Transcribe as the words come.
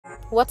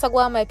What's up,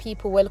 my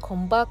people?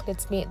 Welcome back.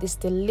 Let's make this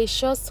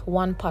delicious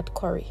one pot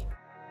curry.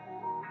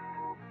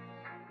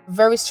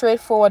 Very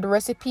straightforward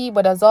recipe,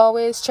 but as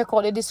always, check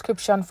out the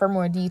description for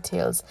more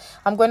details.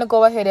 I'm going to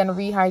go ahead and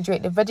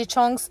rehydrate the veggie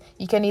chunks.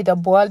 You can either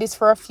boil this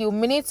for a few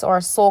minutes or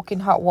soak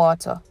in hot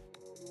water.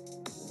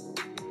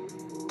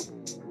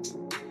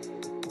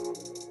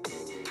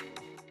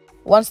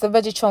 Once the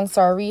veggie chunks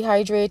are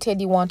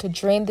rehydrated, you want to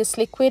drain this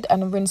liquid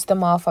and rinse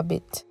them off a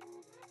bit.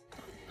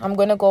 I'm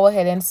going to go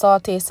ahead and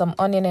saute some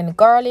onion and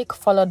garlic,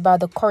 followed by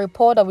the curry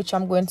powder, which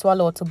I'm going to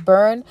allow to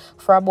burn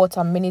for about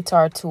a minute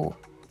or two.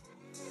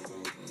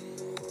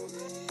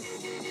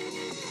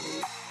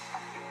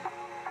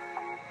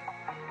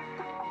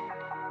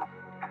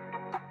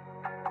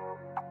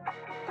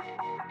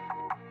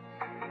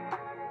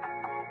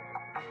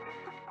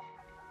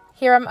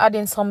 Here I'm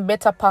adding some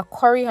betapac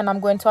curry, and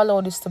I'm going to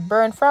allow this to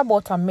burn for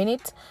about a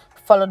minute,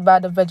 followed by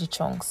the veggie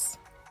chunks.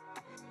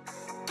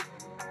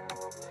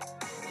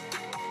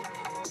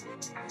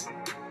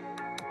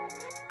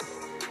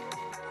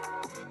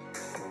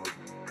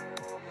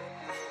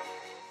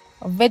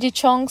 Veggie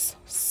chunks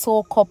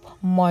soak up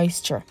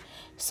moisture,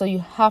 so you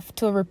have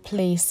to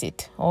replace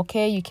it.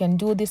 Okay, you can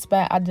do this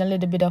by adding a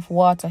little bit of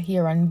water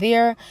here and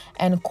there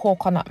and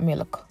coconut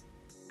milk.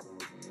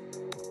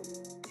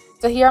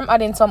 So here I'm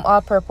adding some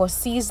all-purpose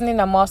seasoning.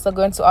 I'm also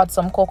going to add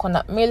some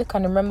coconut milk,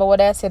 and remember what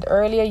I said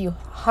earlier, you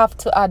have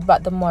to add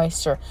back the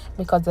moisture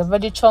because the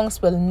veggie chunks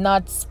will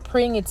not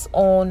spring its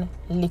own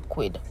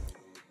liquid.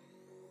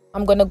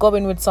 I'm going to go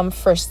in with some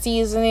fresh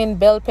seasoning,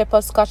 bell pepper,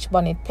 scotch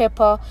bonnet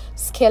pepper,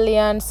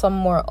 scallion, some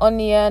more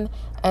onion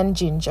and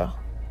ginger.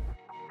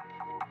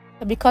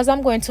 Because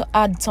I'm going to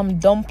add some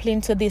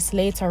dumpling to this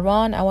later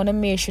on, I want to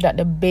make sure that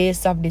the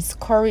base of this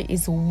curry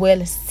is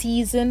well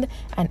seasoned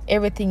and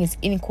everything is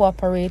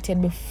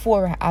incorporated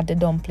before I add the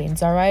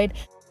dumplings, alright?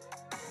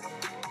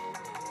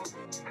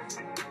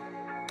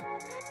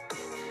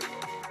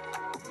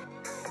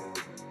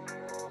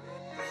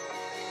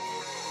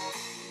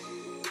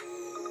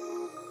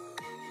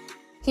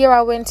 Here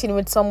I went in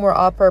with some more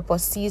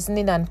all-purpose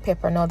seasoning and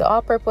pepper. Now the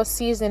all-purpose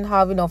seasoning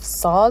have enough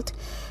salt,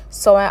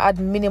 so I add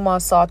minimal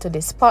salt to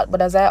this pot,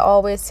 but as I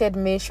always said,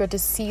 make sure to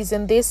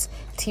season this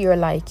to your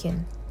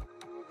liking.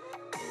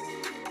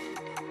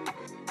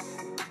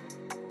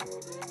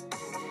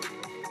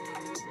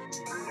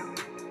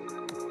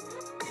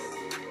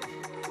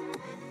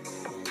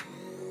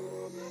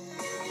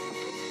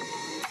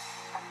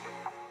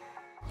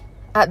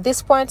 At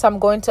this point, I'm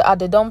going to add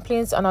the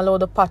dumplings and allow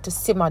the pot to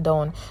simmer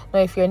down.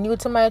 Now, if you're new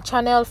to my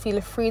channel, feel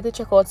free to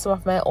check out some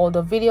of my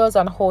older videos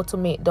on how to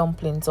make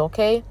dumplings,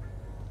 okay?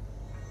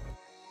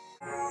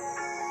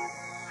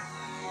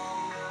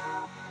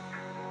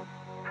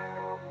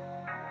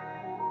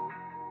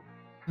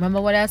 Remember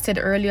what I said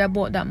earlier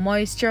about that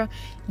moisture?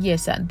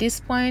 Yes, at this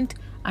point,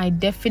 I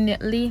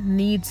definitely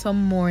need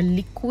some more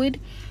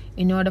liquid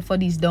in order for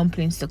these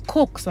dumplings to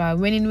cook. So I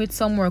went in with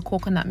some more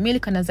coconut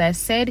milk, and as I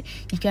said,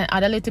 you can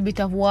add a little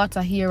bit of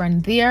water here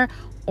and there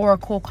or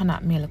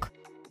coconut milk,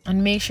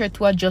 and make sure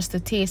to adjust the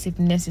taste if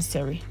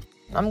necessary.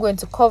 I'm going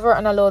to cover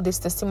and allow this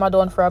to simmer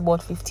down for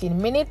about 15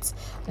 minutes.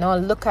 Now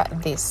look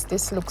at this.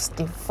 This looks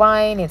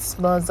divine. It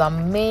smells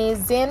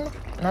amazing,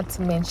 not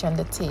to mention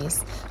the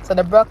taste. So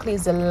the broccoli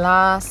is the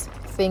last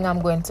thing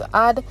I'm going to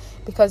add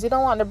because you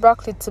don't want the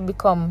broccoli to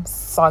become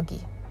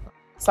soggy.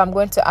 So I'm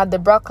going to add the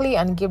broccoli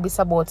and give this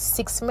about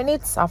 6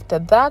 minutes. After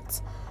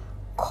that,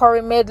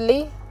 curry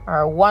medley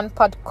or one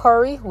pot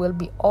curry will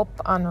be up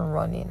and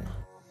running.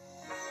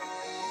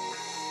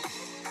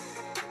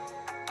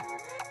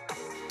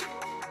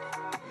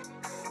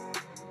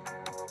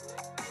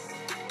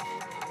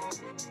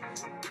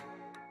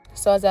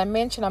 So as I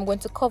mentioned, I'm going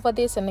to cover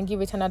this and then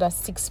give it another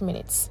 6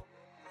 minutes.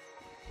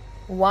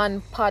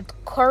 One pot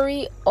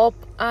curry up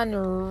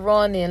and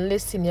running.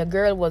 Listen, your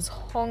girl was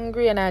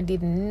hungry and I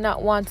did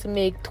not want to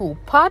make 2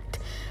 pots.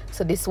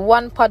 So this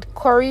one pot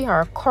curry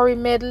or curry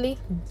medley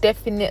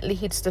definitely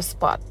hits the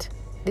spot.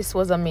 This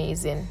was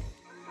amazing.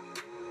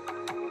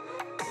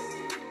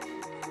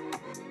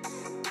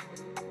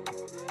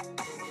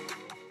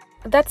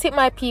 That's it,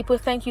 my people.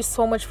 Thank you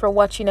so much for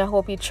watching. I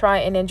hope you try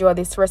and enjoy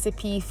this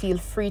recipe. Feel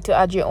free to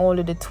add your own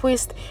little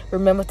twist.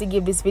 Remember to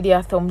give this video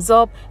a thumbs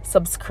up,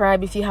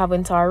 subscribe if you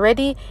haven't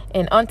already,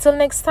 and until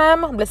next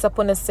time, bless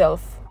upon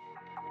yourself.